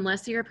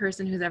 unless you're a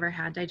person who's ever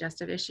had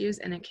digestive issues,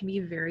 and it can be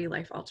very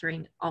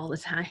life-altering all the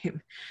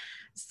time.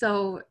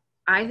 So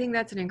I think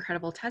that's an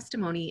incredible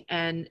testimony,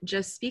 and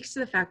just speaks to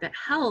the fact that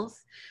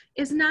health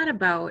is not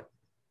about,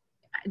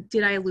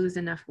 did I lose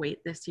enough weight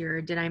this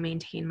year? Did I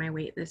maintain my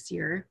weight this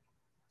year?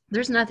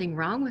 There's nothing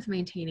wrong with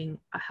maintaining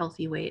a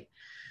healthy weight,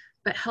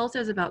 but health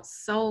is about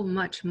so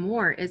much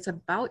more. It's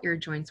about your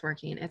joints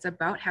working. It's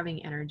about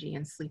having energy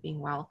and sleeping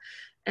well.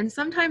 And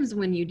sometimes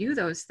when you do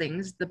those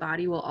things, the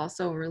body will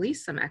also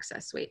release some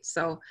excess weight.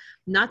 So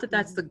not that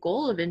that's the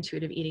goal of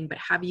intuitive eating, but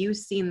have you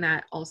seen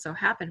that also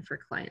happen for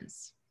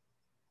clients?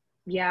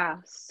 Yeah,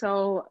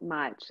 so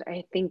much.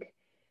 I think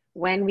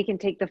when we can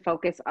take the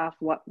focus off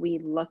what we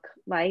look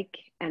like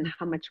and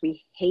how much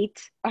we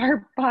hate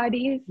our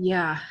bodies,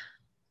 Yeah.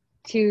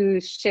 to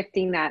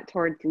shifting that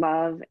towards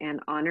love and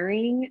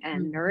honoring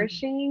and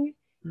nourishing,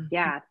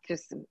 yeah,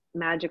 just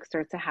magic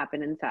starts to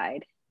happen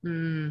inside.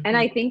 And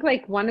I think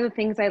like one of the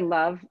things I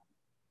love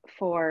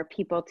for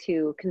people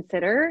to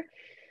consider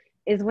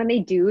is when they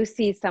do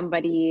see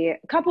somebody,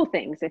 a couple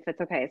things, if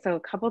it's okay. So a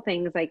couple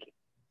things, like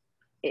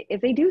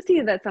if they do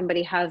see that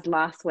somebody has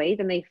lost weight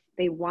and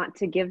they want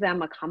to give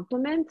them a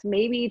compliment,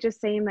 maybe just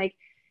saying like,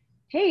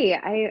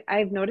 hey,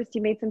 I've noticed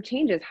you made some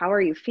changes. How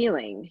are you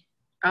feeling?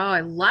 Oh,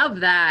 I love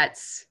that.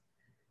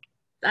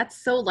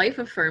 That's so life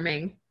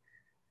affirming.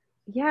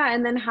 Yeah.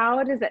 And then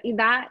how does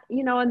that,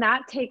 you know, and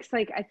that takes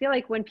like, I feel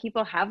like when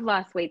people have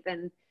lost weight,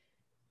 then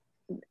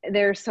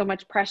there's so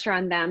much pressure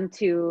on them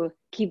to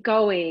keep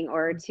going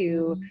or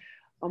to, Mhm.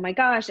 oh my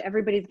gosh,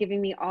 everybody's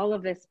giving me all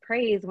of this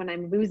praise when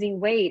I'm losing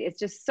weight. It's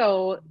just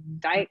so Mhm.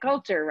 diet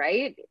culture,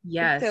 right?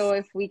 Yes. So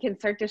if we can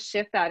start to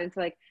shift that into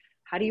like,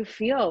 how do you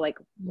feel? Like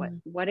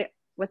Mm.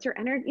 what's your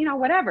energy, you know,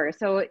 whatever.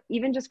 So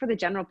even just for the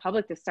general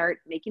public to start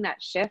making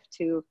that shift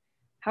to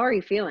how are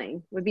you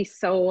feeling would be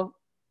so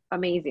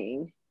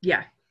amazing.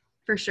 Yeah,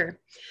 for sure.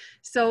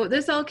 So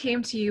this all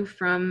came to you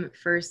from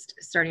first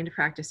starting to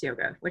practice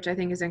yoga, which I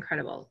think is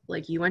incredible.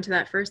 Like you went to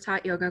that first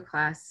hot yoga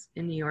class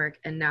in New York,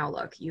 and now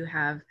look,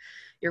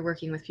 you're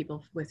working with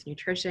people with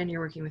nutrition,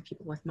 you're working with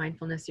people with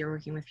mindfulness, you're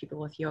working with people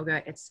with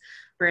yoga. It's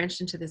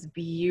branched into this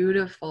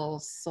beautiful,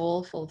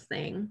 soulful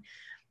thing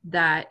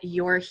that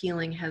your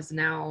healing has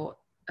now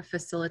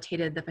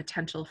facilitated the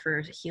potential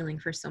for healing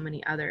for so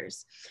many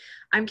others.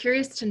 I'm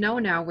curious to know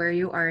now where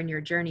you are in your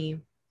journey,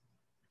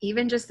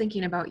 even just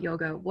thinking about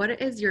yoga.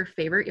 What is your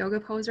favorite yoga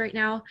pose right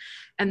now?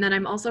 And then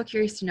I'm also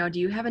curious to know, do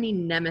you have any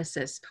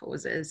nemesis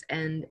poses?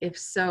 And if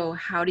so,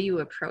 how do you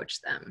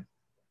approach them?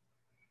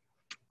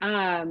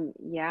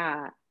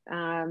 Yeah.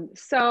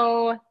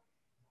 So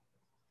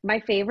my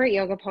favorite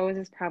yoga pose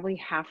is probably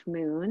half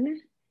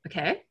moon.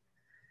 Okay.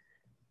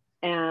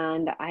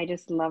 And I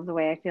just love the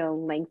way I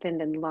feel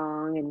lengthened and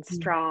long and Mm,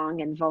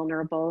 strong and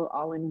vulnerable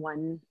all in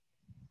one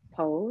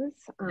pose.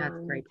 that's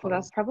a great So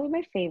that's pose. probably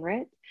my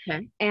favorite.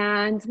 Okay.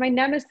 And my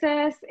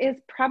nemesis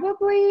is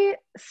probably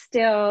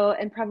still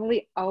and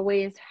probably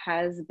always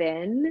has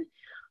been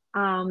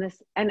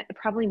this, and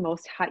probably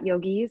most hot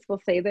yogis will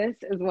say this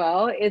as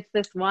well. It's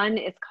this one,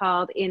 it's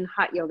called in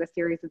hot yoga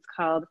series, it's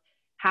called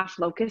half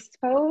locust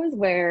pose,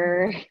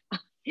 where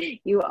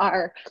you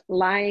are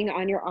lying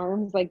on your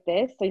arms like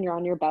this and you're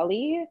on your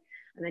belly,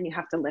 and then you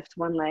have to lift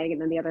one leg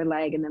and then the other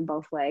leg and then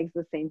both legs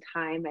at the same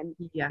time, and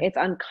Yeah. it's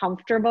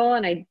uncomfortable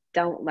and I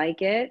don't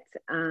like it,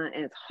 and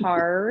it's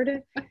hard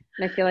and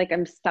I feel like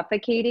I'm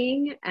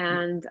suffocating,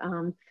 and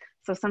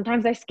so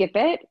sometimes I skip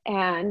it,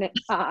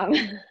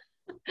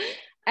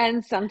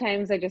 and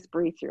sometimes I just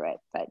breathe through it,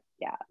 but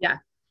yeah. Yeah.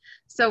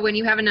 So when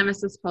you have a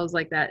nemesis pose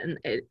like that, and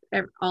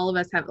all of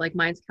us have, like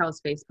mine's cow's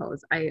face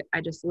pose. I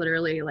just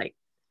literally like,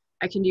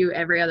 I can do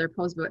every other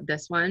pose, but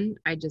this one,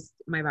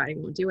 my body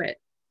won't do it.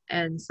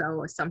 And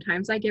so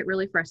sometimes I get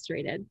really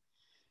frustrated,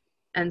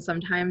 and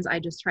sometimes I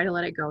just try to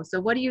let it go.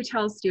 So what do you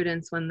tell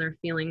students when they're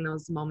feeling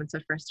those moments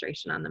of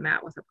frustration on the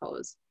mat with a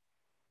pose?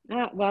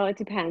 Well, it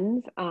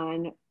depends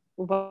on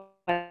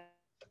where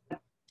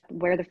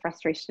the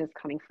frustration is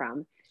coming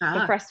from. If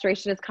the Ah.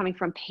 frustration is coming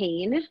from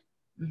pain,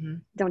 Mm-hmm.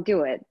 don't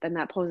do it. Then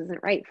that pose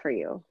isn't right for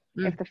you.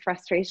 If Mm. the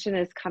frustration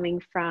is coming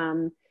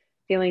from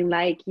feeling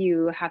like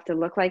you have to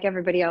look like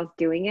everybody else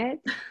doing it,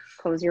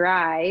 close your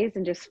eyes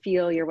and just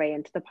feel your way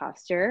into the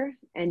posture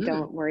and Mm.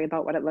 don't worry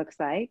about what it looks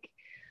like.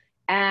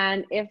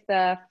 And if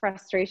the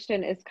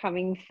frustration is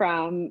coming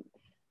from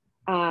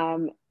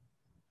um,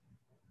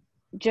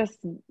 just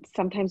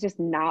sometimes just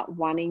not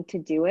wanting to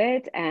do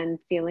it and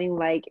feeling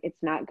like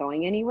it's not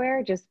going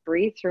anywhere, just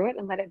breathe through it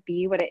and let it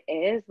be what it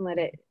is, and let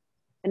it,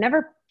 and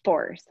never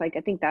force. Like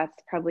I think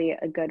that's probably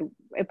a good,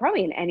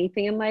 probably in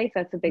anything in life,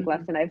 that's a big Mm-hmm.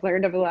 lesson I've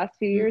learned over the last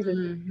few years, is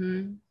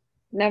Mm-hmm.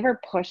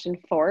 never push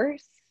and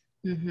force.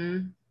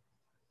 Mm-hmm.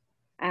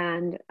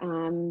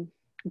 And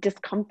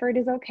discomfort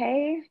is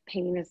okay,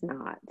 pain is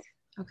not.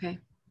 Okay.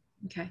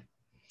 Okay.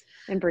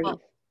 And breathe.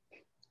 Well,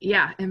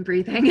 yeah, and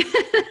breathing.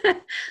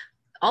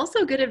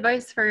 Also good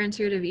advice for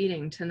intuitive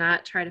eating, to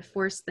not try to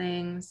force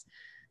things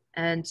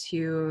and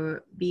to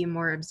be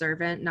more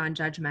observant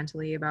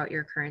non-judgmentally about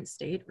your current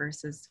state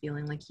versus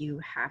feeling like you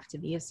have to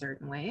be a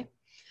certain way.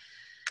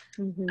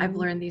 I've Mm-hmm.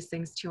 learned these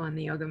things too on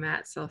the yoga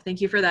mat. So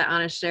thank you for that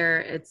honest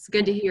share. It's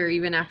good to hear,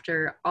 even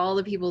after all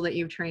the people that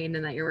you've trained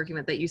and that you're working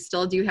with, that you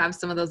still do have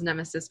some of those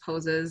nemesis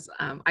poses.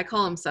 I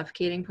call them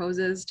suffocating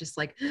poses, just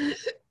like,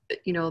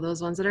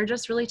 those ones that are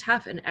just really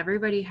tough, and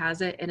everybody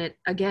has it. And it,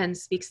 again,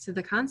 speaks to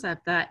the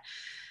concept that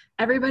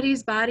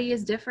everybody's body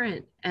is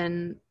different.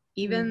 And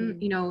even,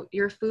 Mm-hmm.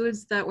 your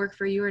foods that work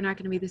for you are not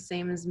going to be the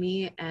same as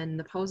me. And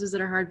the poses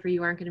that are hard for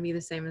you aren't going to be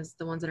the same as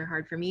the ones that are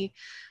hard for me.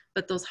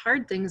 But those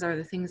hard things are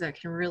the things that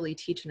can really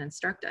teach and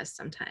instruct us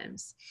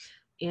sometimes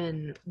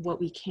in what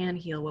we can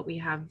heal, what we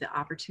have the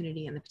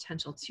opportunity and the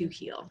potential to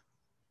heal.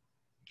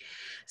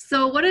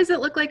 So what does it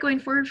look like going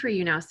forward for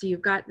you now? So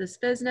you've got this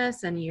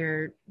business and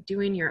you're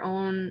doing your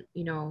own,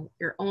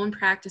 your own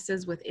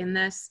practices within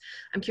this.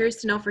 I'm curious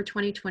to know, for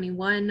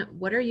 2021,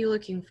 what are you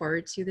looking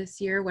forward to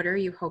this year? What are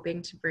you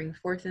hoping to bring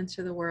forth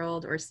into the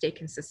world or stay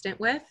consistent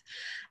with?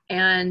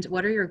 And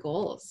what are your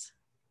goals?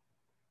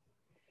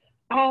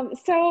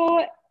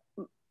 So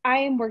I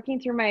am working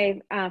through my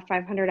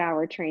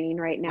 500-hour training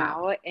right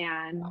Wow. now,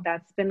 and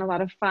that's been a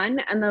lot of fun.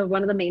 And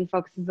one of the main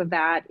focuses of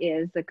that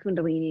is the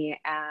Kundalini,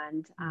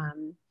 and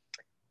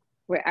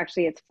where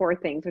actually it's four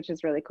things, which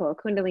is really cool: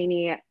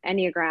 Kundalini,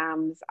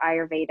 Enneagrams,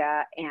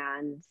 Ayurveda,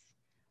 and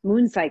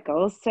moon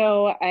cycles.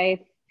 So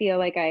I feel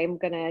like I'm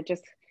gonna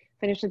just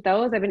finished with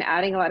those. I've been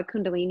adding a lot of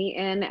Kundalini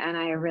in, and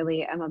I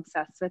really am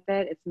obsessed with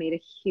it. It's made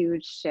a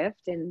huge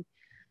shift in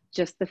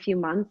just the few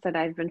months that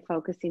I've been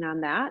focusing on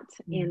that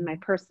in my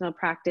personal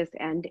practice,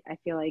 and I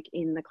feel like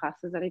in the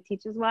classes that I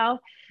teach as well.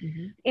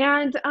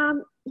 And,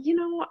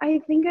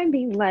 I think I'm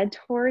being led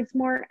towards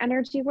more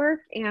energy work,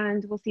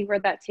 and we'll see where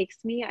that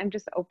takes me. I'm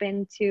just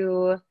open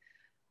to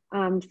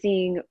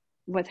seeing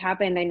what's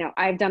happened. I know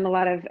I've done a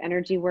lot of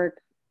energy work,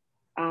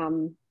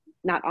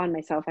 not on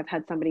myself. I've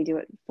had somebody do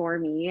it for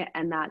me,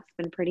 and that's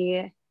been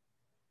pretty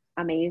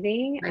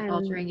amazing. Life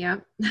altering, yeah.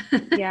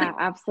 Yeah,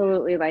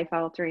 absolutely life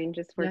altering,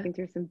 just working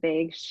through some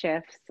big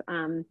shifts.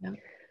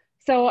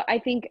 So I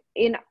think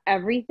in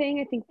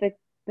everything, I think that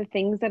the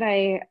things that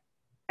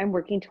I'm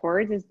working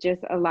towards is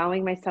just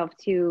allowing myself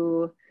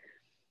to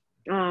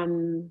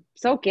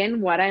soak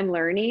in what I'm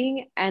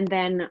learning and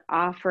then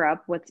offer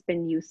up what's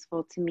been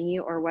useful to me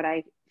or what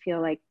I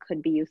feel like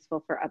could be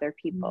useful for other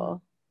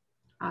people.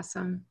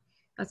 Awesome.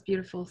 That's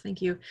beautiful.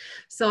 Thank you.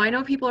 So I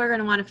know people are going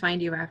to want to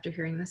find you after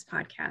hearing this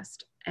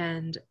podcast,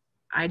 and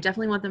I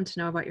definitely want them to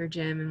know about your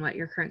gym and what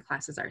your current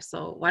classes are.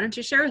 So why don't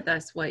you share with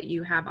us what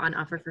you have on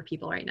offer for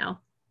people right now?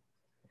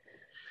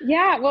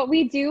 Yeah, well,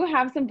 we do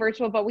have some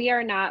virtual, but we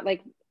are not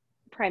like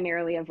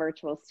primarily a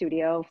virtual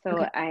studio.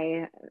 So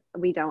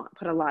we don't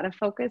put a lot of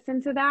focus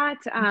into that.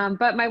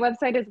 But my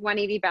website is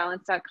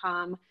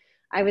 180balance.com.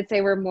 I would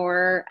say we're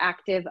more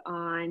active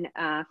on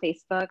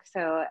Facebook.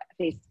 So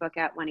Facebook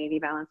at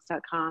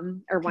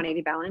 180balance.com or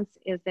 180balance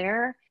is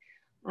there.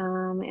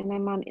 And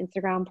I'm on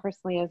Instagram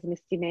personally as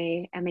Misty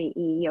May,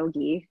 MAE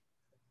Yogi.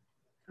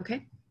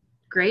 Okay,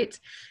 great.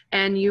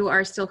 And you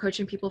are still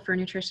coaching people for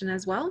nutrition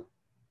as well?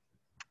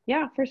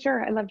 Yeah, for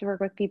sure. I love to work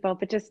with people,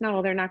 but just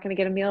know they're not going to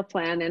get a meal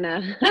plan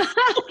and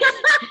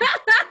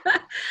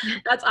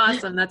That's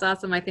awesome. That's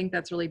awesome. I think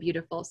that's really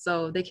beautiful.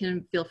 So they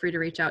can feel free to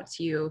reach out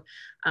to you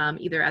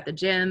either at the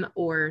gym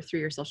or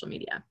through your social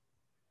media.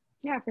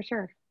 Yeah, for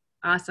sure.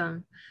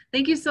 Awesome.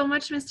 Thank you so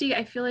much, Misty.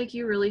 I feel like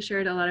you really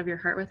shared a lot of your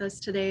heart with us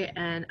today.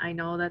 And I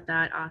know that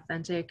that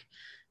authentic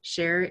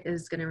share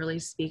is going to really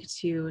speak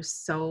to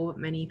so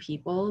many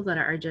people that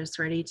are just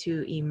ready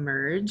to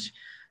emerge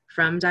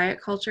from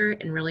diet culture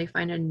and really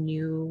find a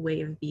new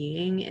way of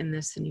being in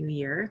this new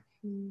year.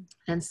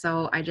 And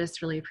so I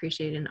just really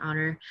appreciate and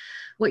honor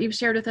what you've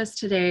shared with us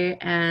today.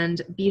 And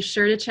be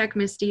sure to check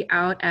Misty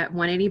out at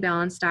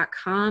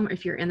 180balance.com.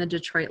 If you're in the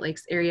Detroit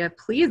Lakes area,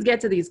 please get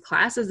to these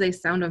classes. They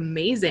sound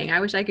amazing. I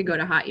wish I could go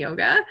to hot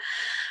yoga.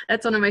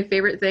 That's one of my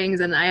favorite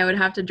things. And I would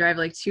have to drive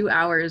like 2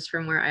 hours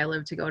from where I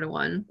live to go to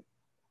one.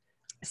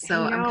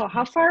 So I know.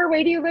 How far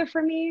away do you live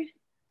from me?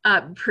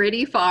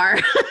 Pretty far.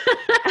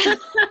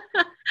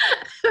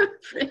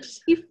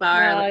 Pretty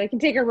far. Well, you can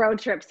take a road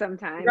trip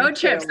sometime.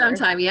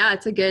 Yeah,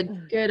 it's a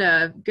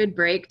good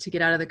break to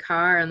get out of the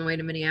car on the way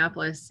to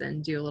Minneapolis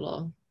and do a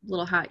little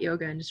hot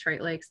yoga in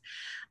Detroit Lakes.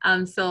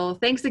 So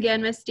thanks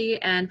again,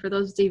 Misty. And for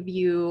those of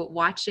you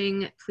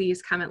watching,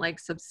 please comment, like,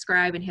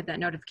 subscribe, and hit that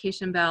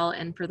notification bell.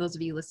 And for those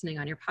of you listening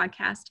on your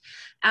podcast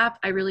app,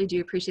 I really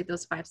do appreciate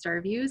those 5-star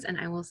reviews, and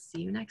I will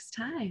see you next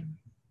time.